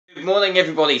Good morning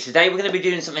everybody. Today we're going to be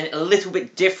doing something a little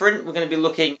bit different. We're going to be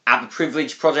looking at the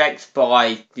Privledge project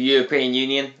by the European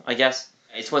Union, I guess.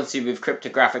 It's one to do with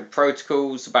cryptographic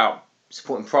protocols, about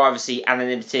supporting privacy,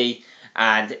 anonymity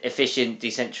and efficient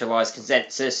decentralized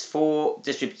consensus for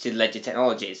distributed ledger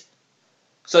technologies.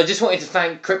 So I just wanted to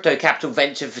thank Crypto Capital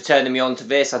Venture for turning me on to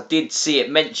this. I did see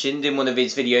it mentioned in one of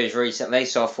his videos recently,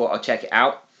 so I thought I'd check it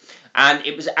out. And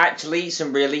it was actually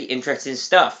some really interesting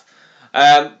stuff.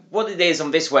 What it is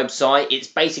on this website, it's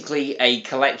basically a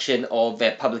collection of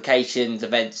their publications,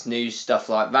 events, news, stuff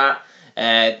like that.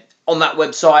 On that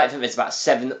website, I think there's about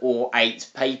 7 or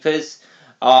 8 papers.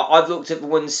 I've looked at the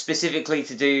ones specifically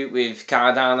to do with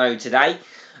Cardano today,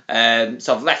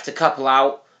 so I've left a couple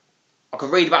out. I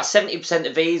can read about 70%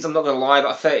 of these, I'm not going to lie,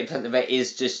 about 30% of it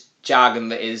is just jargon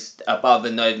that is above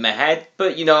and over my head.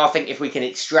 But, you know, I think if we can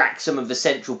extract some of the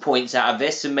central points out of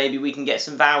this, then maybe we can get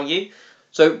some value.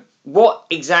 So, what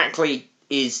exactly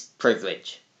is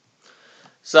Privledge?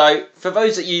 So, for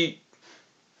those of you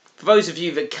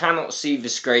that cannot see the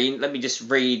screen, let me just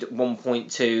read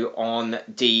 1.2 on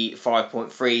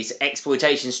D5.3's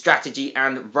exploitation strategy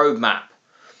and roadmap.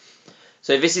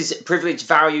 So, this is Privledge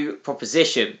value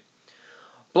proposition.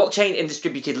 Blockchain and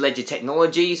distributed ledger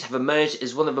technologies have emerged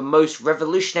as one of the most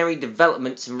revolutionary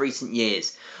developments in recent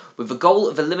years, with the goal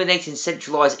of eliminating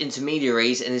centralized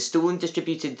intermediaries and installing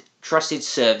distributed trusted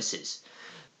services.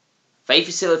 They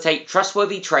facilitate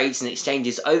trustworthy trades and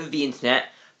exchanges over the internet,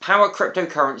 power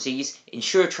cryptocurrencies,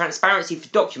 ensure transparency for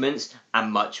documents,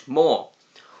 and much more.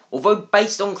 Although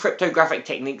based on cryptographic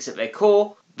techniques at their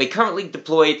core, the currently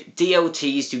deployed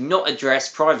DLTs do not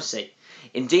address privacy.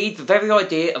 Indeed, the very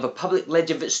idea of a public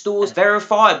ledger that stores a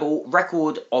verifiable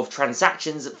record of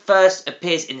transactions at first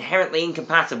appears inherently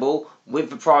incompatible with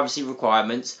the privacy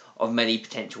requirements of many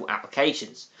potential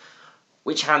applications,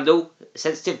 which handle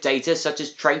sensitive data such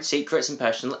as trade secrets and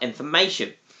personal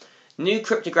information. New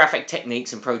cryptographic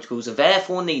techniques and protocols are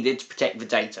therefore needed to protect the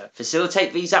data,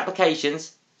 facilitate these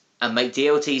applications, and make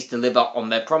DLTs deliver on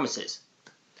their promises.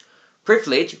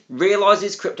 Privledge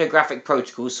realizes cryptographic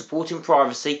protocols supporting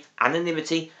privacy,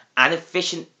 anonymity, and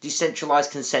efficient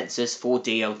decentralized consensus for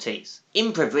DLTs.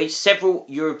 In Privledge, several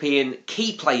European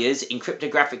key players in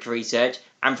cryptographic research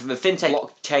and from the fintech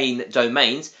blockchain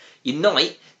domains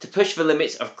unite to push the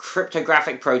limits of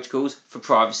cryptographic protocols for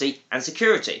privacy and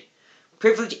security.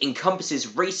 Privledge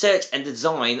encompasses research and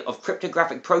design of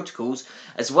cryptographic protocols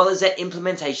as well as their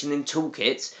implementation in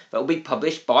toolkits that will be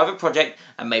published by the project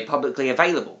and made publicly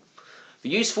available. The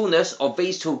usefulness of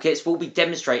these toolkits will be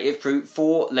demonstrated through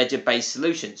 4 ledger-based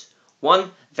solutions.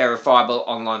 1. Verifiable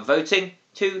online voting.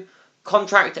 2.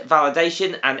 Contract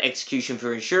validation and execution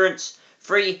for insurance.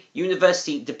 3.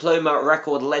 University diploma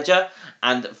record ledger.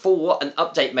 And 4. An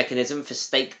update mechanism for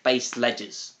stake-based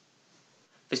ledgers.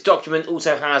 This document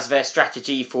also has their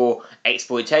strategy for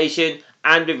exploitation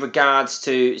and with regards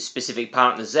to specific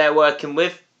partners they're working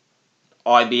with.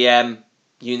 IBM,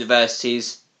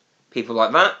 universities, people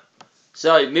like that.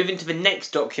 So, moving to the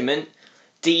next document,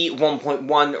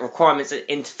 D1.1 Requirements and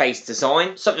Interface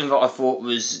Design. Something that I thought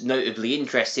was notably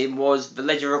interesting was the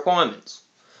ledger requirements.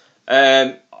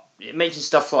 It mentions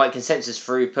stuff like consensus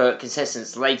throughput,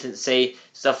 consensus latency,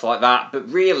 stuff like that,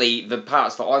 but really the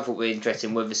parts that I thought were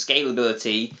interesting were the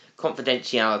scalability,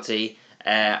 confidentiality,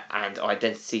 and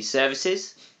identity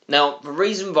services. Now, the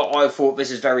reason that I thought this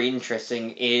is very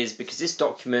interesting is because this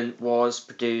document was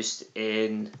produced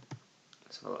in...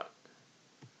 let's have a look.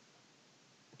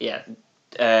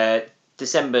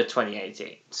 December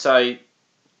 2018. So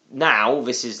now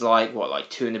this is like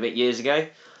 2 and a bit years ago.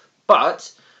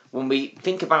 But when we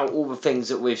think about all the things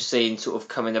that we've seen sort of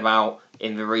coming about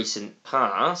in the recent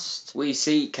past, we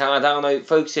see Cardano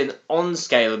focusing on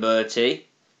scalability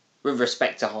with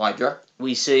respect to Hydra.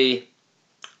 We see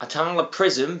Atala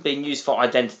Prism being used for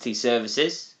identity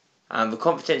services and the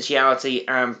confidentiality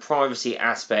and privacy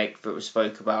aspect that we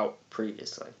spoke about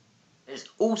previously. It's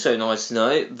also nice to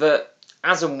know that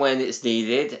as and when it's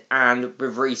needed and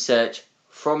with research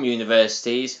from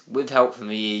universities with help from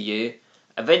the EU,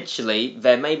 eventually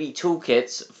there may be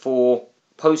toolkits for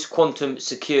post-quantum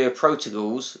secure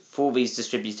protocols for these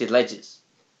distributed ledgers.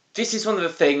 This is one of the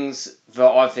things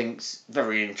that I think's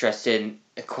very interesting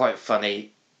and quite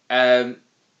funny. And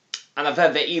I've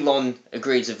heard that Elon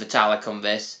agrees with Vitalik on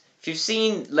this. If you've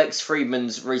seen Lex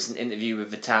Fridman's recent interview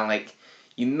with Vitalik,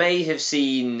 you may have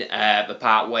seen the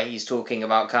part where he's talking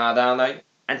about Cardano.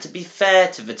 And to be fair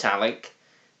to Vitalik,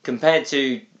 compared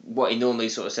to what he normally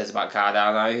sort of says about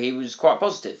Cardano, he was quite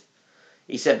positive.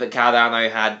 He said that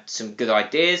Cardano had some good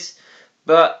ideas,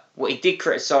 but what he did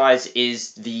criticise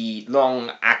is the long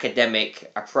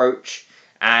academic approach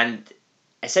and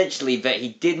essentially that he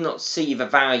did not see the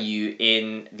value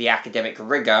in the academic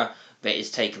rigour that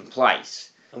is taking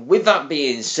place. And with that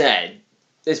being said,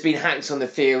 there's been hacks on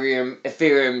Ethereum.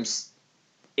 Ethereum's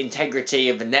integrity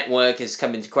of the network has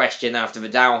come into question after the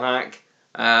DAO hack.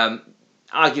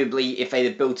 Arguably, if they'd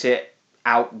have built it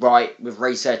outright with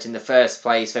research in the first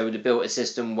place, they would have built a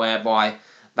system whereby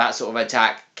that sort of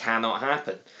attack cannot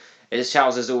happen. As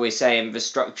Charles is always saying, the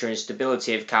structure and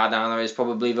stability of Cardano is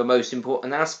probably the most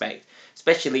important aspect,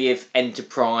 especially if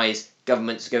enterprise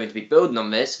governments are going to be building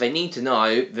on this. They need to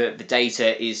know that the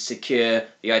data is secure,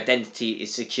 the identity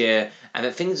is secure, and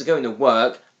that things are going to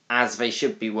work as they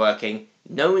should be working.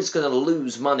 No one's going to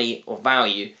lose money or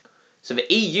value. So the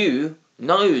EU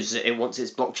knows that it wants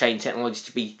its blockchain technology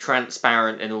to be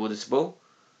transparent and auditable,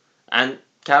 and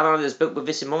Cardano is built with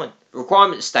this in mind. The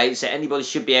requirement states that anybody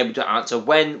should be able to answer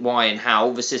when, why, and how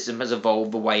the system has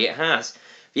evolved the way it has.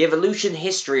 The evolution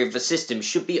history of the system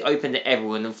should be open to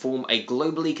everyone and form a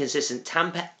globally consistent,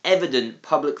 tamper-evident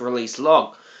public release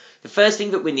log. The first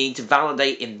thing that we need to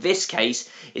validate in this case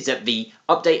is that the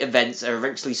update events are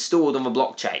eventually stored on the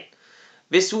blockchain.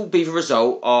 This will be the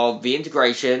result of the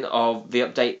integration of the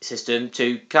update system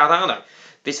to Cardano.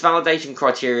 This validation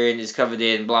criterion is covered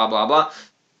in blah blah blah,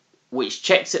 which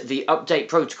checks that the update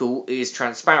protocol is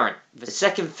transparent. The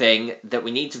second thing that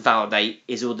we need to validate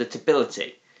is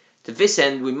auditability. To this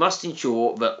end, we must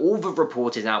ensure that all the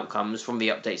reported outcomes from the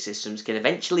update systems can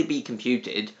eventually be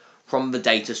computed from the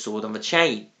data stored on the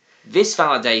chain. This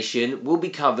validation will be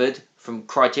covered from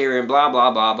criterion blah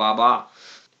blah blah blah blah.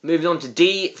 Moving on to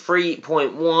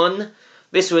D3.1.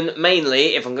 This one,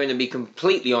 mainly, if I'm going to be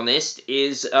completely honest,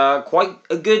 is quite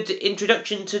a good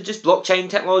introduction to just blockchain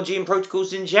technology and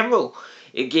protocols in general.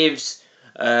 It gives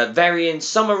varying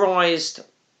summarised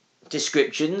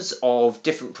descriptions of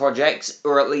different projects,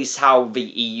 or at least how the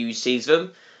EU sees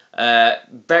them,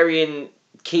 varying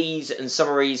keys and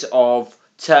summaries of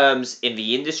terms in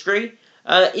the industry.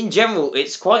 In general,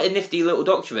 it's quite a nifty little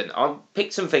document. I've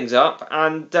picked some things up,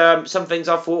 and some things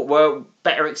I thought were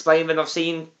better explained than I've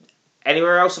seen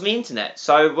anywhere else on the internet.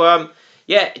 So,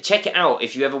 yeah, check it out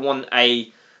if you ever want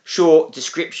a short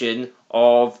description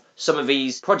of some of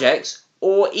these projects,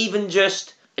 or even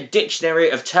just a dictionary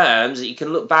of terms that you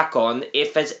can look back on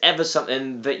if there's ever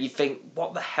something that you think,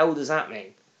 what the hell does that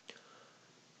mean?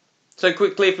 So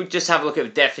quickly, if we just have a look at the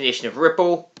definition of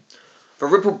Ripple. The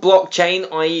Ripple blockchain,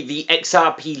 i.e. the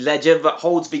XRP ledger that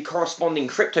holds the corresponding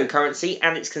cryptocurrency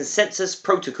and its consensus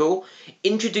protocol,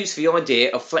 introduced the idea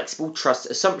of flexible trust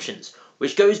assumptions,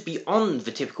 which goes beyond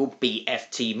the typical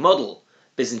BFT model,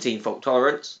 Byzantine fault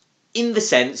tolerance, in the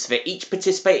sense that each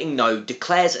participating node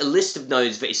declares a list of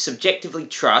nodes that it subjectively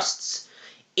trusts.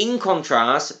 In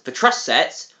contrast, the trust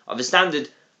sets of the standard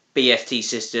BFT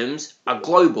systems are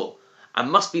global and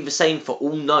must be the same for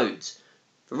all nodes.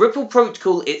 The Ripple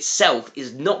protocol itself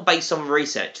is not based on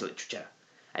research literature.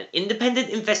 An independent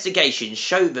investigation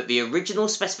showed that the original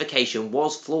specification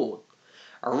was flawed.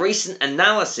 A recent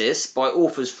analysis by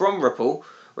authors from Ripple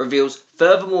reveals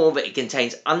furthermore that it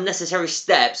contains unnecessary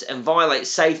steps and violates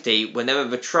safety whenever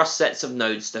the trust sets of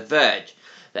nodes diverge.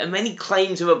 There are many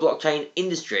claims in the blockchain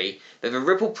industry that the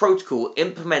Ripple protocol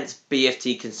implements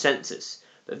BFT consensus,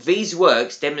 but these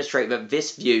works demonstrate that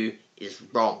this view is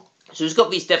wrong. So it's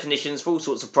got these definitions for all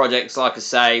sorts of projects, like I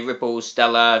say, Ripple,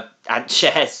 Stellar,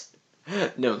 AntShares.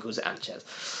 No one calls it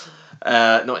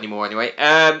AntShares. Not anymore anyway.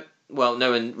 Well,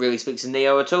 no one really speaks of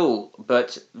Neo at all,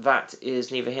 but that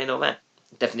is neither here nor there.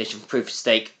 Definition for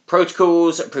proof-of-stake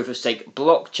protocols, proof-of-stake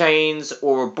blockchains,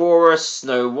 Ouroboros,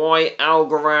 Snow White,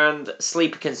 Algorand,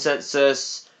 Sleeper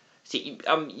Consensus. See,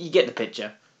 you get the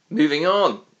picture. Moving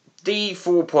on.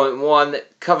 D4.1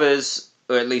 covers,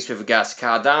 or at least with regards to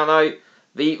Cardano,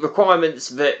 the requirements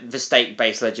that the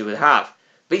stake-based ledger would have.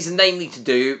 These are namely to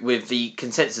do with the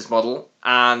consensus model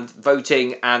and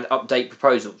voting and update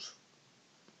proposals.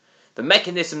 The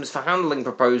mechanisms for handling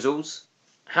proposals,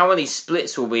 how many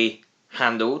splits will be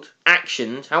handled,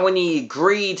 actioned, how many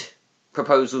agreed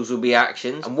proposals will be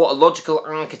actioned, and what a logical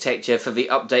architecture for the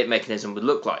update mechanism would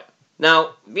look like.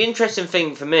 Now, the interesting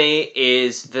thing for me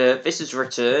is that this is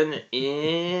written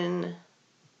in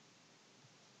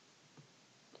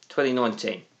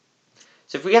 2019.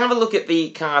 So if we have a look at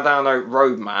the Cardano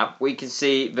roadmap, we can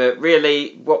see that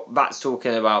really what that's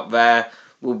talking about there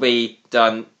will be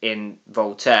done in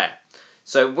Voltaire.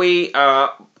 So we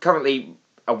are currently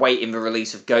awaiting the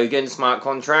release of Goguen smart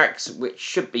contracts, which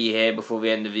should be here before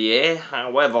the end of the year.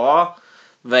 However,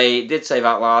 they did say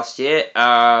that last year,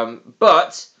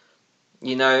 but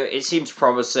You know, it seems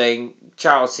promising.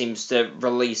 Charles seems to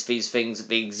release these things at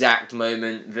the exact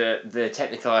moment that the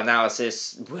technical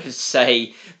analysis would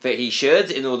say that he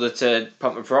should in order to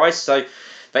pump the price. So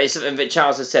that is something that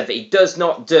Charles has said that he does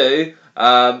not do,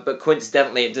 but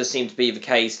coincidentally it does seem to be the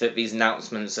case that these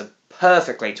announcements are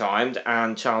perfectly timed,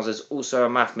 and Charles is also a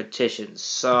mathematician.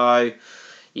 So,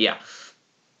 yeah.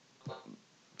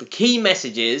 The key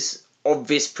messages of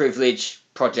this Privilege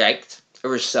project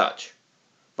are as such.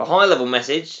 The high-level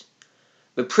message: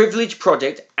 the Privilege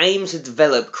project aims to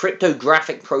develop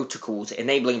cryptographic protocols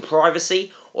enabling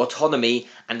privacy, autonomy,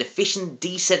 and efficient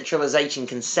decentralization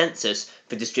consensus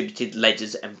for distributed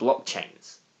ledgers and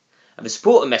blockchains. And the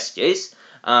supporter messages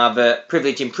are that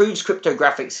Privilege improves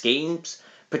cryptographic schemes,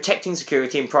 protecting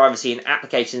security and privacy in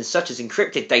applications such as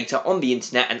encrypted data on the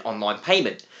internet and online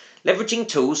payment, leveraging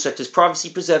tools such as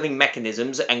privacy-preserving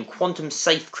mechanisms and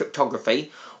quantum-safe cryptography,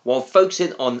 while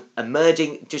focusing on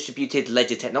emerging distributed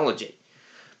ledger technology.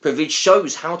 Privilege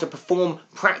shows how to perform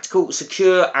practical,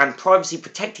 secure, and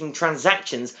privacy-protecting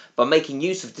transactions by making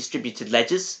use of distributed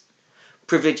ledgers.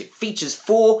 Privilege features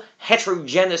 4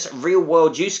 heterogeneous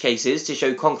real-world use cases to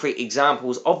show concrete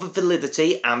examples of the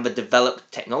validity and the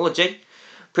developed technology.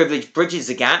 Privilege bridges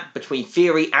the gap between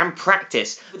theory and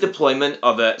practice with the deployment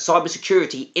of a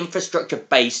cybersecurity infrastructure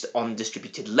based on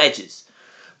distributed ledgers.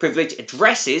 Privilege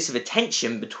addresses the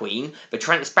tension between the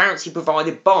transparency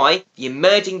provided by the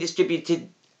emerging distributed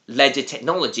ledger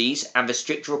technologies and the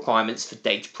strict requirements for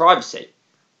data privacy.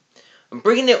 And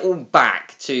bringing it all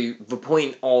back to the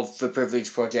point of the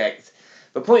Privilege project,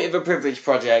 the point of the Privilege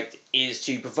project is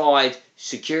to provide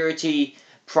security,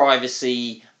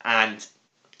 privacy, and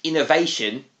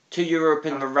innovation to Europe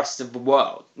and the rest of the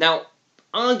world. Now,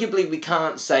 arguably we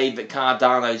can't say that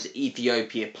Cardano's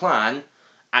Ethiopia plan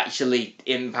actually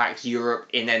impacts Europe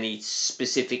in any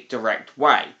specific direct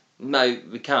way. No,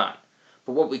 we can't.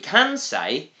 But what we can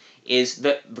say is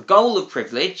that the goal of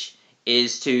Privilege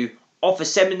is to offer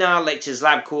seminar, lectures,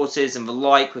 lab courses and the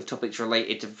like with topics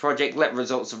related to the project, let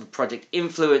results of the project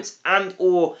influence and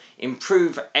or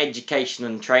improve education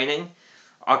and training.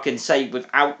 I can say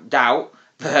without doubt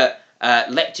that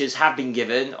lectures have been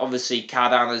given. Obviously,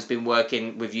 Cardano has been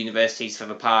working with universities for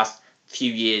the past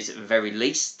few years at the very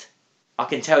least. I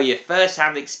can tell you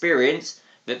first-hand experience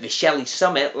that the Shelley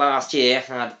Summit last year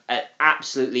had an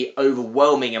absolutely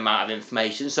overwhelming amount of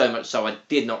information, so much so I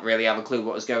did not really have a clue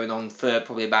what was going on for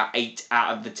probably about 8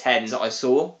 out of the 10 that I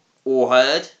saw or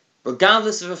heard.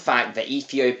 Regardless of the fact that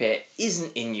Ethiopia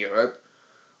isn't in Europe,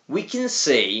 we can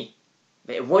see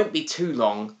that it won't be too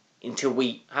long until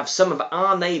we have some of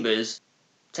our neighbours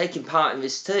taking part in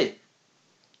this too.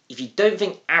 If you don't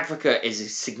think Africa is a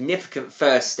significant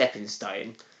first stepping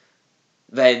stone,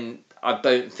 then I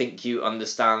don't think you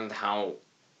understand how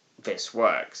this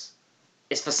works.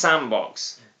 It's the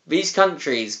sandbox. These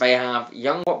countries, they have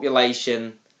young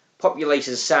population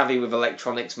savvy with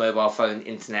electronics, mobile phone,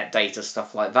 internet, data,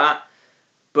 stuff like that,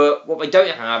 but what they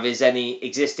don't have is any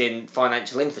existing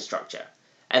financial infrastructure.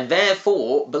 And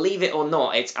therefore, believe it or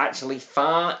not, it's actually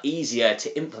far easier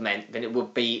to implement than it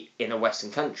would be in a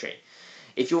Western country.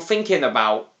 If you're thinking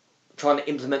about trying to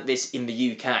implement this in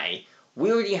the UK,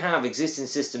 we already have existing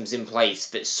systems in place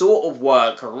that sort of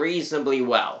work reasonably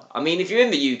well. I mean, if you're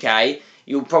in the UK,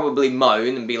 you'll probably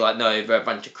moan and be like, no, they're a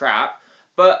bunch of crap.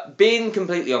 But being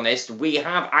completely honest, we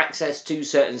have access to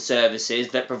certain services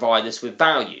that provide us with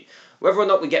value. Whether or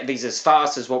not we get these as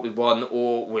fast as what we want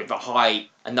or with a high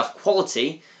enough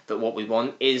quality that what we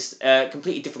want is a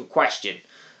completely different question.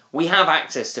 We have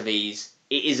access to these.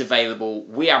 It is available.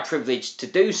 We are privileged to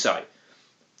do so.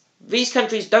 These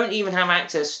countries don't even have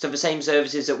access to the same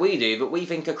services that we do, but we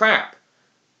think are crap.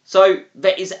 So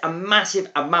there is a massive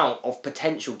amount of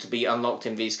potential to be unlocked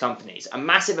in these companies. A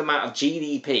massive amount of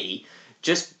GDP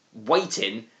just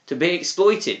waiting to be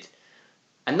exploited.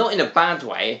 And not in a bad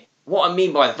way. What I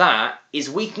mean by that is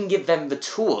we can give them the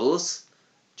tools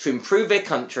to improve their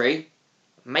country,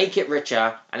 make it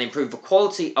richer, and improve the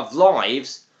quality of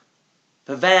lives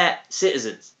for their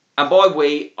citizens. And by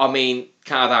we, I mean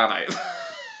Cardano.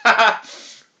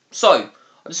 So,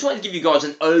 I just wanted to give you guys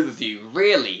an overview,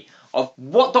 really, of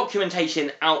what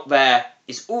documentation out there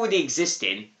is already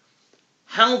existing,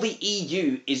 how the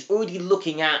EU is already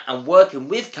looking at and working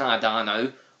with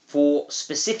Cardano for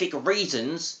specific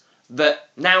reasons that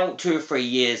now, 2 or 3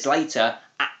 years later,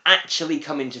 are actually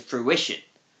coming to fruition.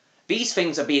 These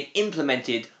things are being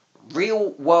implemented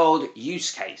real-world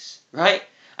use case, right?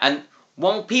 And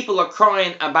while people are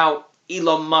crying about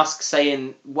Elon Musk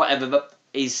saying whatever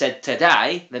he said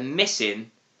today, they're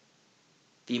missing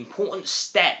the important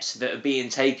steps that are being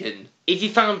taken. If you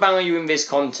found value in this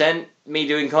content, me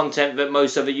doing content that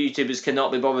most other YouTubers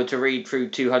cannot be bothered to read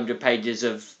through 200 pages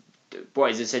of what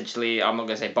is essentially, I'm not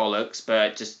going to say bollocks,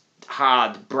 but just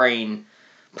hard brain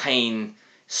pain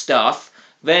stuff,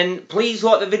 then please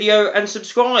like the video and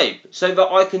subscribe so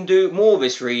that I can do more of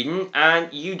this reading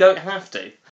and you don't have to.